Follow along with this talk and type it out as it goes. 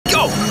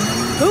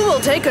Who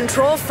will take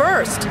control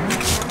first?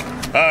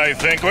 I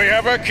think we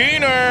have a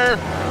keener.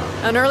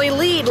 An early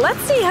lead. Let's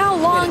see how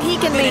long he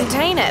can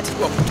maintain it.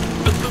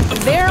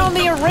 They're on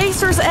the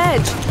eraser's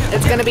edge.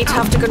 It's going to be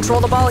tough to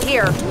control the ball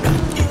here.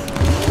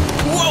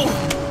 Whoa!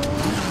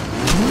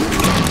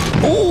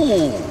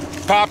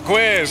 Ooh! Pop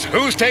quiz.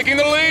 Who's taking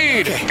the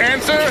lead? Okay.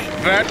 Answer,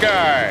 that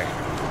guy.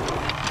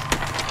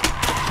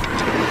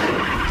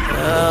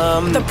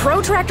 The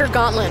protractor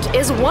gauntlet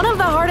is one of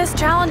the hardest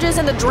challenges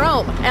in the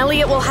drome.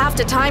 Elliot will have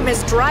to time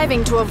his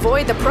driving to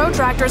avoid the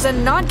protractors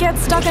and not get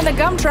stuck in the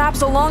gum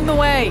traps along the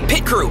way.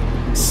 Pit crew,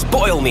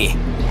 spoil me.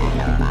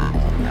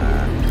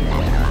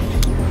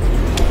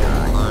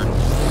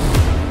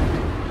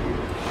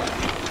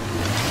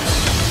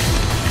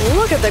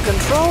 Look at the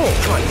control.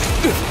 Come on.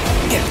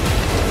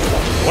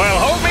 Well,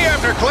 hold me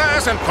after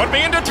class and put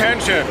me in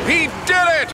detention. He did it!